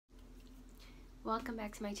Welcome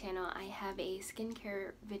back to my channel. I have a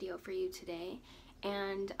skincare video for you today,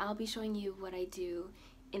 and I'll be showing you what I do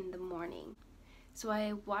in the morning. So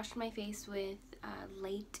I washed my face with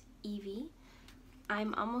Lait EV.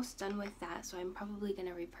 I'm almost done with that, so I'm probably going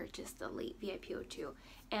to repurchase the Lait VIP02.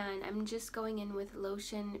 And I'm just going in with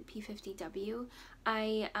Lotion P50W.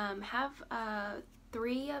 I have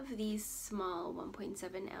 3 of these small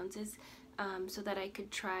 1.7 ounces so that I could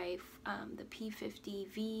try the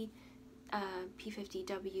P50V,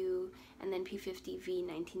 P50W, and then P50V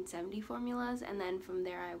 1970 formulas, and then from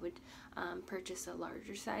there I would purchase a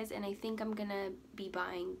larger size, and I think I'm gonna be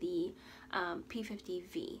buying the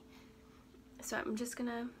P50V. So I'm just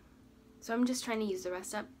trying to use the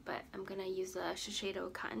rest up, but I'm gonna use the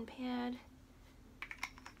Shiseido cotton pad,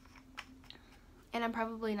 and I'm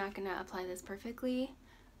probably not gonna apply this perfectly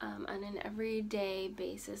on an everyday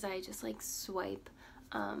basis. I just like swipe,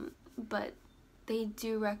 but they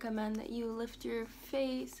do recommend that you lift your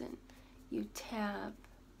face and you tap,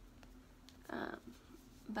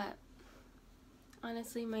 but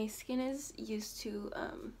honestly my skin is used to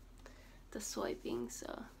the swiping,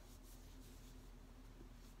 so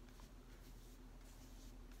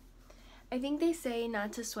I think they say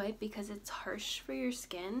not to swipe because it's harsh for your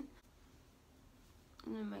skin.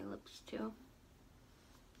 And then my lips too.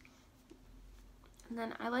 And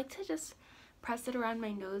then I like to just press it around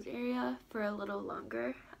my nose area for a little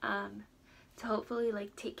longer to hopefully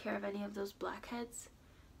like take care of any of those blackheads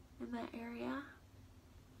in that area.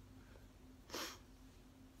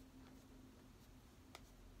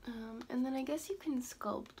 And then I guess you can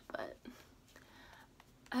sculpt, but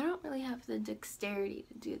I don't really have the dexterity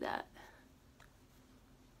to do that.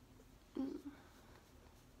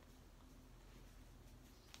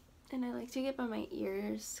 And I like to get by my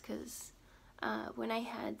ears because when I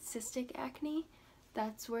had cystic acne,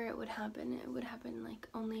 that's where it would happen. It would happen like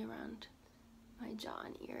only around my jaw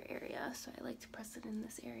and ear area, so I like to press it in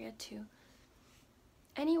this area too.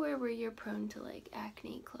 Anywhere where you're prone to like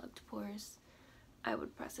acne, clogged pores, I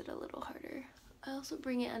would press it a little harder. I also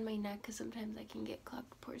bring it on my neck because sometimes I can get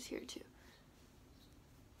clogged pores here too.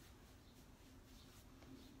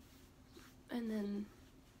 And then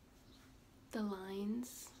the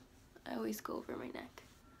lines, I always go over my neck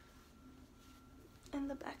and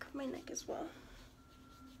the back of my neck as well.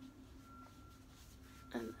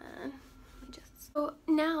 And then so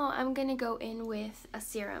now I'm gonna go in with a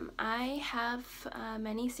serum. I have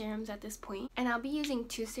many serums at this point, and I'll be using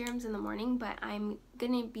 2 serums in the morning, but I'm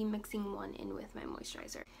gonna be mixing 1 in with my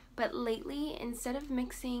moisturizer. But lately, instead of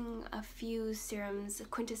mixing a few serums,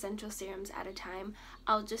 quintessential serums at a time,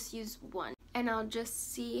 I'll just use 1, and I'll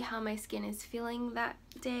just see how my skin is feeling that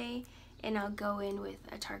day, and I'll go in with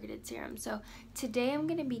a targeted serum. So today I'm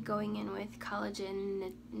gonna be going in with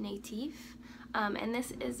Collagene Natif. And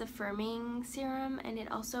this is a firming serum, and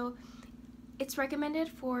it's recommended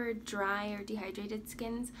for dry or dehydrated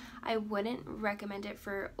skins. I wouldn't recommend it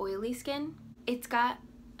for oily skin. It's got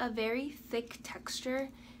a very thick texture,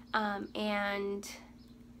 and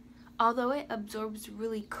although it absorbs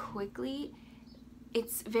really quickly,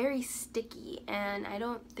 it's very sticky, and I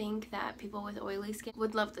don't think that people with oily skin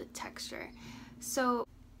would love the texture. So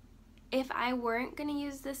if I weren't gonna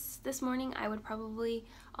use this morning, I would probably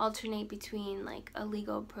alternate between like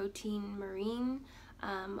Oligo Protein Marine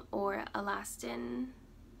or Elastin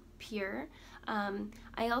Pure.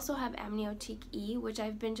 I also have Amniotic E, which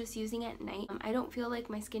I've been just using at night. I don't feel like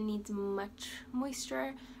my skin needs much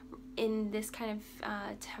moisture in this kind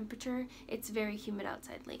of temperature. It's very humid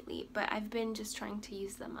outside lately, but I've been just trying to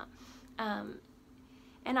use them up.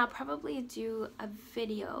 And I'll probably do a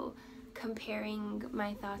video comparing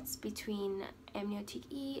my thoughts between Amniotic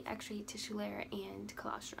E, X-ray tissue layer, and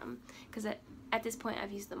colostrum, because at this point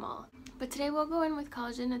I've used them all. But today we'll go in with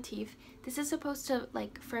Collagene Natif. This is supposed to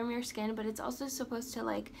like firm your skin, but it's also supposed to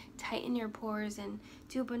like tighten your pores and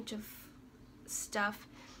do a bunch of stuff.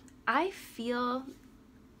 I feel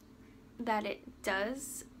that it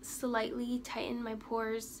does slightly tighten my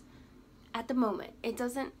pores at the moment. It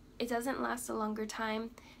doesn't last a longer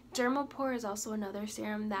time. Dermopur is also another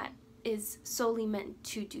serum that is solely meant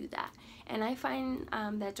to do that, and I find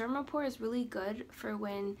that Dermopur is really good for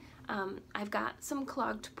when I've got some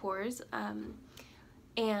clogged pores,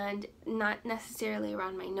 and not necessarily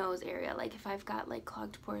around my nose area. Like if I've got like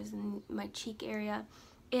clogged pores in my cheek area,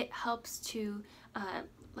 it helps to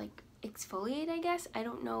like exfoliate, I guess. I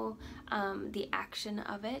don't know the action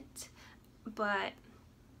of it, but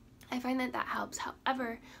I find that helps.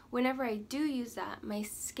 However, whenever I do use that, my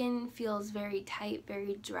skin feels very tight,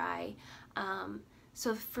 very dry.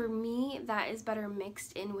 So for me, that is better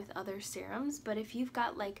mixed in with other serums. But if you've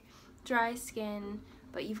got like dry skin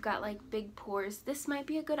but you've got like big pores, this might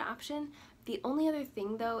be a good option. The only other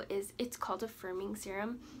thing though is it's called a firming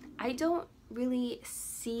serum. I don't really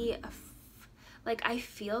see like I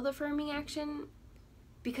feel the firming action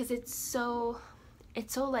because it's so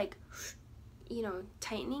like, you know,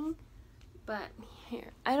 tightening. But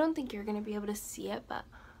here, I don't think you're gonna be able to see it, but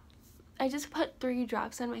I just put 3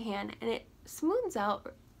 drops on my hand and it smooths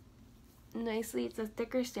out nicely. It's a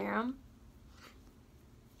thicker serum.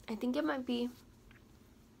 I think it might be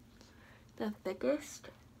the thickest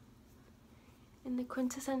in the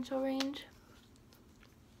quintessential range.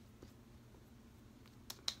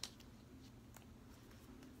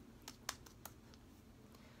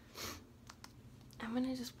 I'm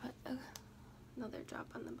gonna just put another drop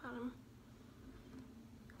on the bottom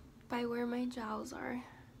by where my jowls are.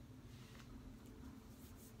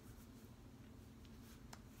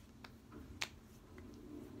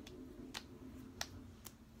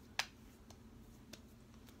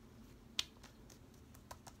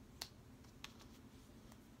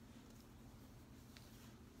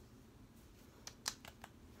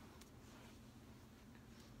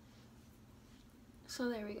 So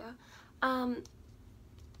there we go.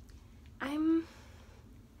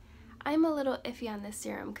 I'm a little iffy on this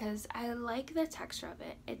serum because I like the texture of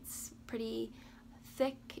it. It's pretty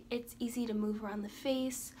thick, it's easy to move around the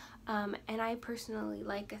face, and I personally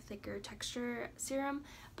like a thicker texture serum,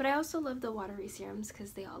 but I also love the watery serums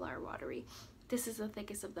because they all are watery. This is the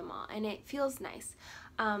thickest of them all and it feels nice.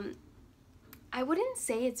 I wouldn't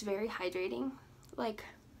say it's very hydrating. Like,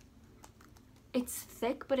 it's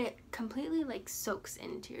thick, but it completely like soaks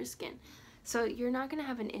into your skin, so you're not gonna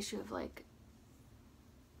have an issue of like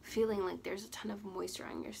feeling like there's a ton of moisture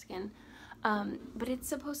on your skin. But it's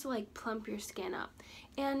supposed to like plump your skin up,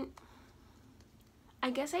 and I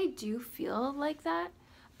guess I do feel like that.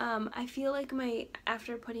 I feel like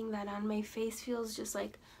after putting that on, my face feels just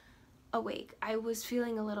like awake. I was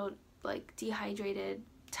feeling a little like dehydrated,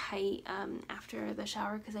 tight after the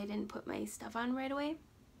shower because I didn't put my stuff on right away.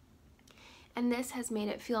 And this has made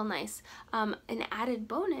it feel nice. An added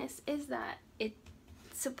bonus is that it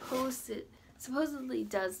supposedly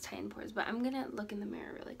does tighten pores, but I'm gonna look in the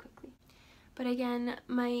mirror really quickly. But again,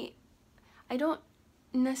 I don't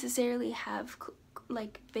necessarily have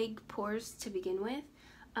like big pores to begin with.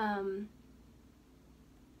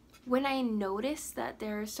 When I notice that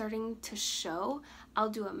they're starting to show, I'll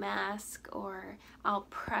do a mask or I'll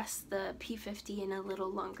press the P50 in a little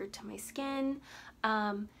longer to my skin.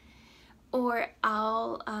 Or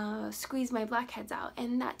I'll squeeze my blackheads out,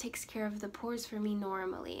 and that takes care of the pores for me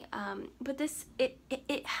normally. But this,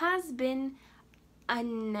 it has been a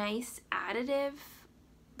nice additive,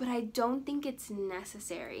 but I don't think it's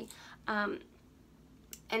necessary. And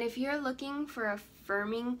if you're looking for a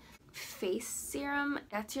firming face serum,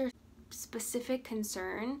 that's your specific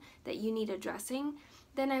concern that you need addressing,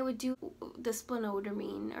 then I would do the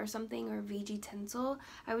splenodermine or something, or VG Tinsel.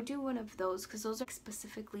 I would do one of those because those are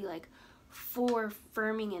specifically like for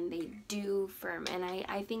firming and they do firm, and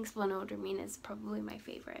I think splenodermine is probably my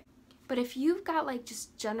favorite. But if you've got like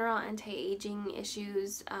just general anti-aging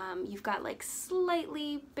issues, you've got like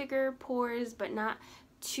slightly bigger pores but not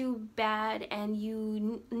too bad, and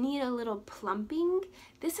you need a little plumping,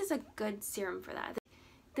 this is a good serum for that.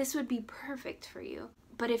 This would be perfect for you.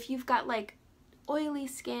 But if you've got like oily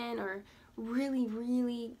skin or really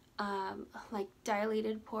like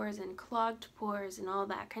dilated pores and clogged pores and all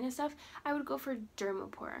that kind of stuff, I would go for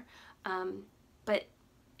dermopur. But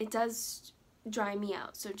it does dry me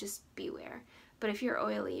out, so just beware. But if you're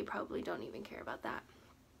oily, you probably don't even care about that.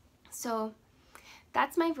 So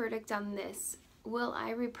that's my verdict on this. Will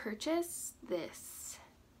I repurchase this?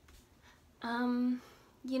 You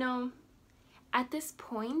know, at this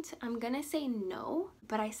point, I'm gonna say no,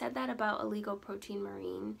 but I said that about Illegal Protein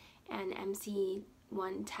Marine and MC110,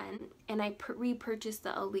 and I repurchased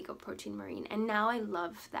the Illegal Protein Marine, and now I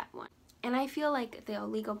love that one. And I feel like the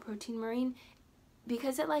Illegal Protein Marine,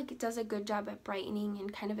 because it like does a good job at brightening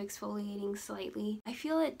and kind of exfoliating slightly, I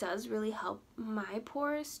feel it does really help my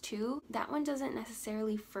pores too. That one doesn't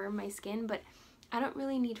necessarily firm my skin, but I don't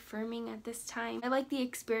really need firming at this time. I like the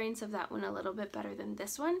experience of that one a little bit better than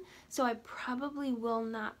this one, so I probably will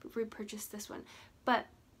not repurchase this one. But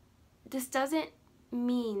this doesn't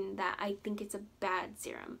mean that I think it's a bad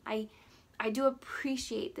serum. I do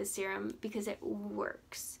appreciate this serum because it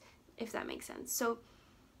works, if that makes sense. So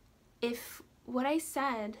if what I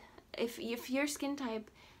said, if your skin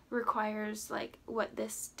type requires like what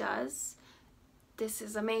this does, this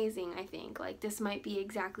is amazing. I think like this might be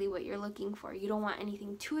exactly what you're looking for. You don't want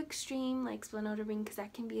anything too extreme like splenodermine, because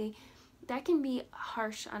that can be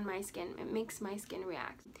harsh on my skin. It makes my skin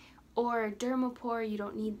react. or dermopore, you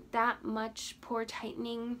don't need that much pore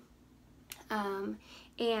tightening.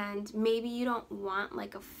 And maybe you don't want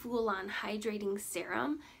like a full-on hydrating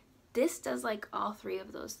serum. This does like all three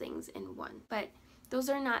of those things in one, but those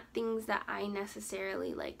are not things that I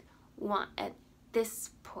necessarily like want at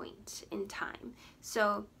this point in time.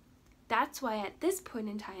 So that's why at this point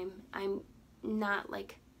in time, I'm not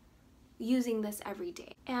like using this every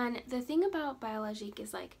day. And the thing about Biologique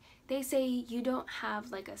is like, they say you don't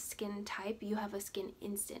have like a skin type, you have a skin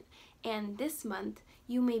instant. And this month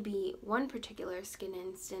you may be one particular skin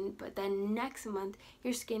instant, but then next month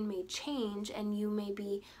your skin may change and you may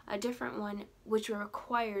be a different one, which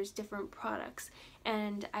requires different products.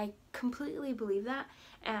 And I completely believe that.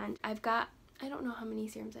 And I've got, I don't know how many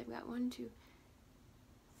serums I've got, 1, 2,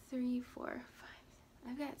 3, 4, 5.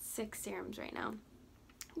 I've got 6 serums right now,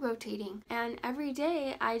 rotating. And every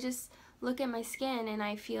day I just look at my skin and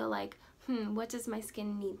I feel like, what does my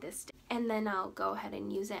skin need this day? And then I'll go ahead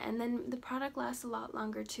and use it. And then the product lasts a lot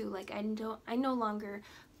longer too. Like I no longer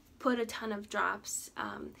put a ton of drops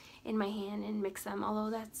in my hand and mix them,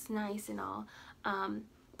 although that's nice and all.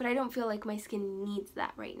 But I don't feel like my skin needs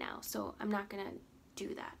that right now, so I'm not gonna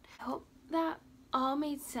do that. I hope that all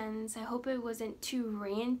made sense. I hope it wasn't too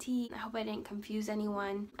ranty. I hope I didn't confuse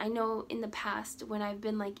anyone. I know in the past when I've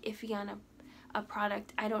been like iffy on a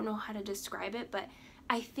product, I don't know how to describe it, but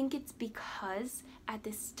I think it's because at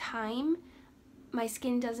this time my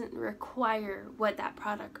skin doesn't require what that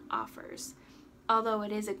product offers, although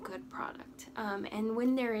it is a good product. And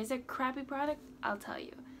when there is a crappy product, I'll tell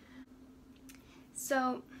you.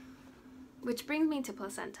 So, which brings me to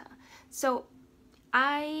placenta. So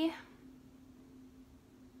I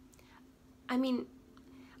mean,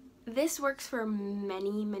 this works for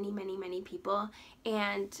many people,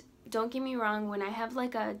 and don't get me wrong, when I have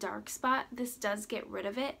like a dark spot, this does get rid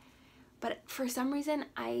of it, but for some reason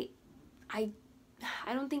I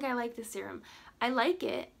don't think I like the serum. I like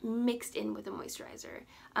it mixed in with a moisturizer,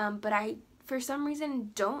 but I for some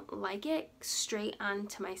reason don't like it straight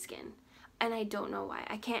onto my skin, and I don't know why.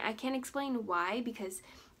 I can't explain why, because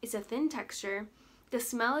it's a thin texture. The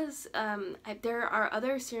smell is, there are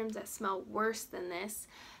other serums that smell worse than this,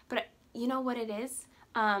 but you know what it is?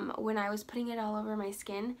 When I was putting it all over my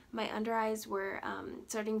skin, my under eyes were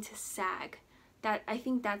starting to sag. I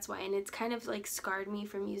think that's why, and it's kind of like scarred me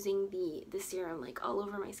from using the serum like all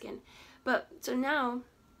over my skin. But so now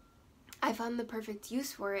I found the perfect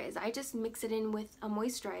use for it is I just mix it in with a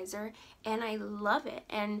moisturizer, and I love it,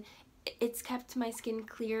 and it's kept my skin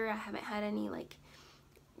clear. I haven't had any like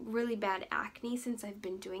really bad acne since I've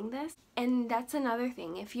been doing this. And that's another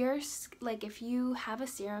thing, if you have a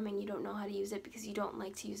serum and you don't know how to use it because you don't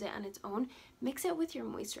like to use it on its own, mix it with your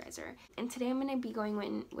moisturizer. And today I'm going to be going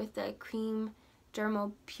in with the Creme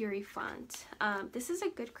dermopurifiante. This is a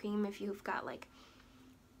good cream if you've got like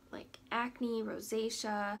acne,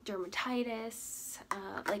 rosacea, dermatitis,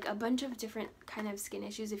 like a bunch of different kind of skin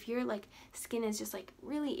issues. If your like skin is just like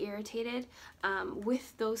really irritated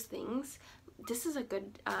with those things, this is a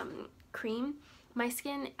good cream. My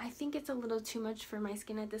skin, I think it's a little too much for my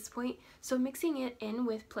skin at this point, so mixing it in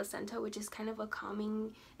with placenta, which is kind of a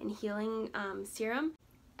calming and healing serum,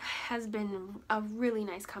 has been a really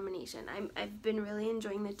nice combination. I've been really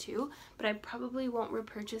enjoying the two, but I probably won't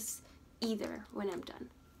repurchase either when I'm done,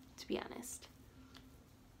 to be honest.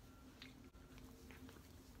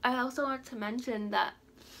 I also want to mention that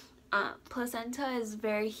placenta is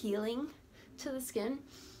very healing to the skin.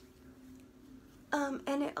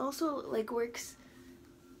 And it also like works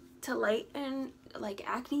to lighten like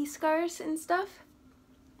acne scars and stuff,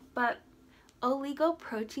 but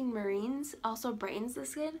oligoprotein marines also brightens the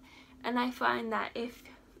skin, and I find that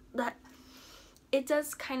it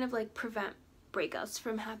does kind of like prevent breakouts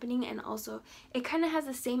from happening, and also it kind of has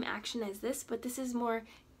the same action as this, but this is more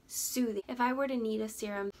soothing. If I were to need a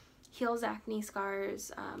serum, heals acne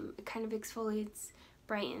scars, it kind of exfoliates,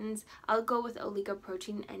 brightens, I'll go with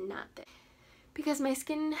oligoprotein and not this, because my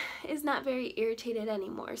skin is not very irritated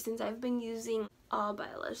anymore since I've been using all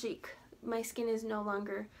Biologique. My skin is no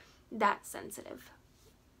longer that sensitive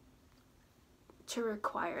to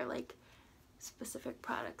require like specific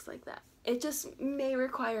products like that. It just may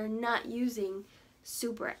require not using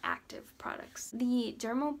super active products. The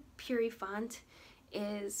dermopurifiante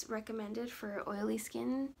is recommended for oily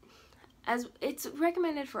skin, as it's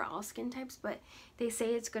recommended for all skin types, but they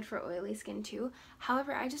say it's good for oily skin too.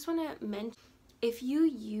 However, I just want to mention, if you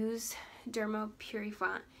use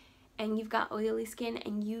dermopurifiante and you've got oily skin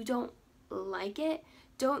and you don't like it,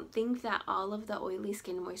 don't think that all of the oily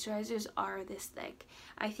skin moisturizers are this thick.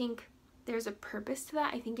 I think there's a purpose to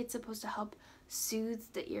that. I think it's supposed to help soothe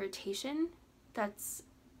the irritation that's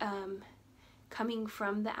coming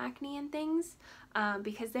from the acne and things,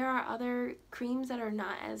 because there are other creams that are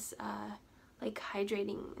not as like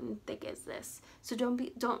hydrating and thick as this. So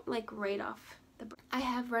don't like right off the. I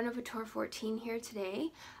have Renovateur 14 here today.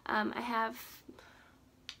 I have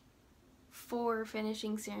 4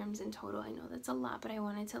 finishing serums in total. I know that's a lot, but I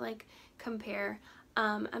wanted to like compare.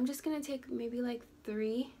 I'm just gonna take maybe like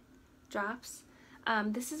 3 drops.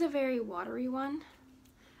 This is a very watery one,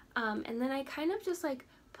 and then I kind of just like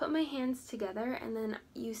put my hands together, and then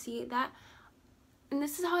you see that, and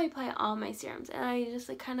this is how I apply all my serums, and I just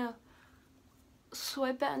like kind of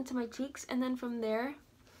swipe that into my cheeks, and then from there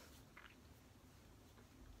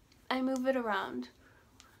I move it around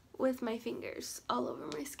with my fingers all over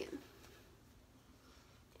my skin.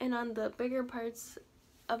 And on the bigger parts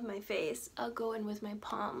of my face, I'll go in with my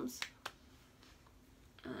palms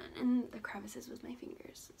and the crevices with my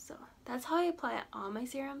fingers. So that's how I apply all my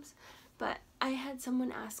serums. But I had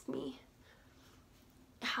someone ask me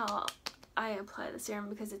how I apply the serum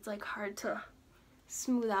because it's like hard to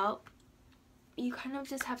smooth out. You kind of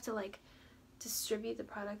just have to like distribute the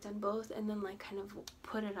product on both and then like kind of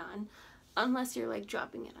put it on, unless you're like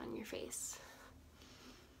dropping it on your face,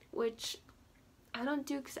 which I don't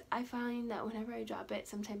do because I find that whenever I drop it,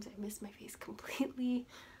 sometimes I miss my face completely.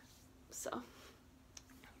 So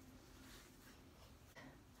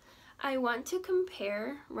I want to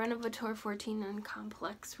compare Renovateur 14 and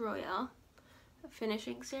Complex Royale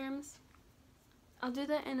finishing serums. I'll do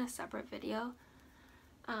that in a separate video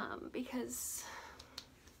because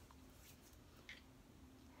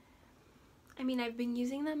I mean, I've been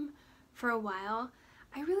using them for a while.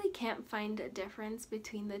 I really can't find a difference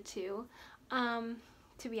between the two,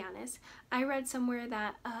 to be honest. I read somewhere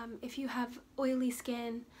that if you have oily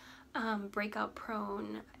skin, breakout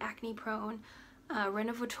prone, acne prone,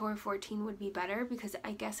 Renovateur 14 would be better because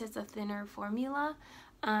I guess it's a thinner formula.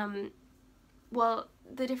 Well,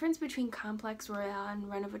 the difference between Complex Royale and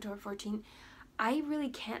Renovateur 14, I really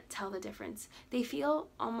can't tell the difference. They feel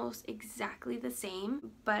almost exactly the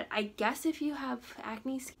same, but I guess if you have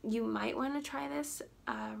acne, you might want to try this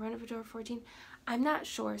Renovateur 14. I'm not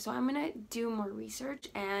sure, so I'm gonna do more research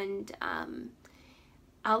and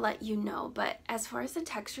I'll let you know. But as far as the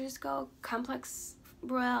textures go, Complex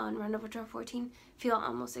Royale and Renovateur 14 feel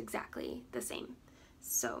almost exactly the same.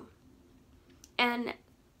 So, and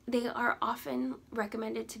they are often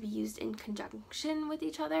recommended to be used in conjunction with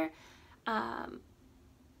each other. And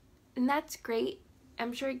that's great.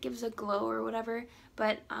 I'm sure it gives a glow or whatever,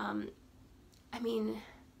 but I mean,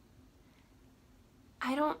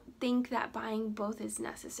 I don't think that buying both is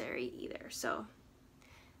necessary either. So,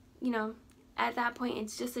 you know, at that point,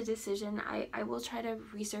 it's just a decision. I will try to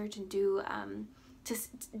research and do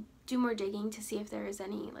more digging to see if there is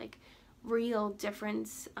any like real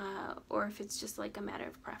difference, or if it's just like a matter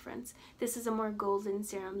of preference. This is a more golden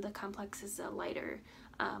serum. The Complex is a lighter,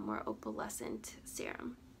 more opalescent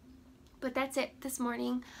serum. But that's it this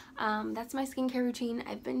morning. That's my skincare routine.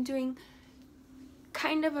 I've been doing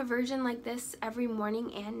kind of a version like this every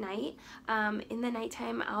morning and night. In the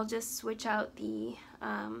nighttime, I'll just switch out the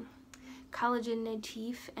Collagene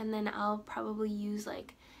Natif, and then I'll probably use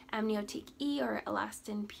like Amniotic E or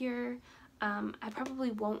Elastin Pure. I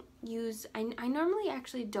probably won't use, I normally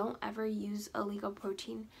actually don't ever use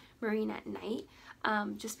Oligoprotein Marine at night,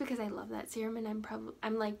 just because I love that serum, and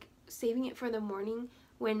I'm like saving it for the morning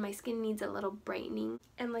when my skin needs a little brightening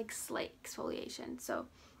and like slight exfoliation. So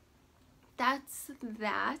that's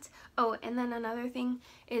that. Oh, and then another thing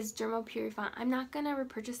is dermopurifiante. I'm not gonna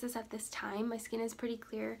repurchase this at this time. My skin is pretty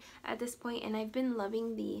clear at this point, and I've been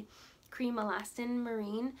loving the Creme Elastin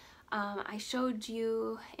Marine. I showed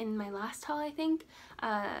you in my last haul, I think,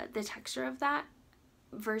 the texture of that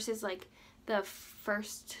versus like the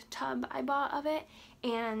first tub I bought of it,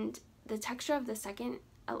 and the texture of the second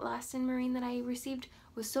Elastin Marine that I received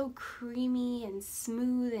was so creamy and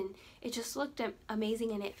smooth, and it just looked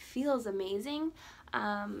amazing, and it feels amazing.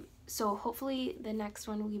 So hopefully the next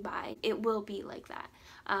one we buy, it will be like that.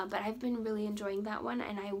 But I've been really enjoying that one,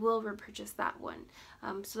 and I will repurchase that one.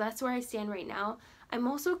 So that's where I stand right now. I'm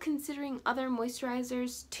also considering other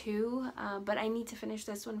moisturizers too, but I need to finish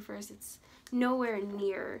this one first. It's nowhere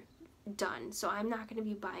near done, so I'm not going to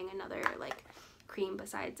be buying another like cream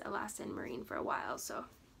besides Elastin Marine for a while. So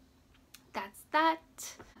that's that.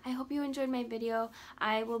 I hope you enjoyed my video.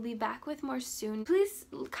 I will be back with more soon. Please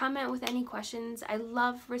comment with any questions. I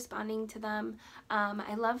love responding to them.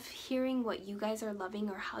 I love hearing what you guys are loving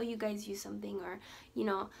or how you guys use something, or, you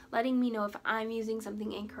know, letting me know if I'm using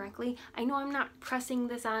something incorrectly. I know I'm not pressing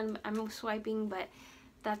this on, I'm swiping, but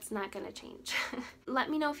that's not gonna change. Let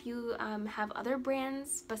me know if you have other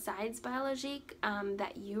brands besides Biologique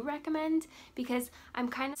that you recommend, because I'm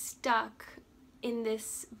kind of stuck in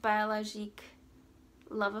this Biologique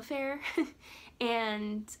love affair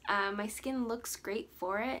and my skin looks great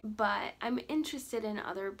for it, but I'm interested in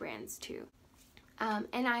other brands too.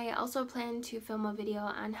 And I also plan to film a video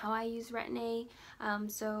on how I use Retin-A,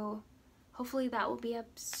 so hopefully that will be up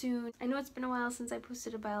soon. I know it's been a while since I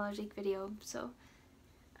posted a Biologique video, so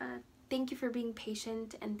thank you for being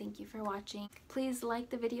patient and thank you for watching. Please like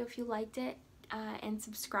the video if you liked it, and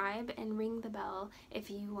subscribe and ring the bell if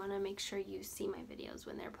you want to make sure you see my videos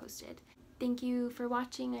when they're posted. Thank you for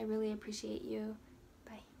watching. I really appreciate you.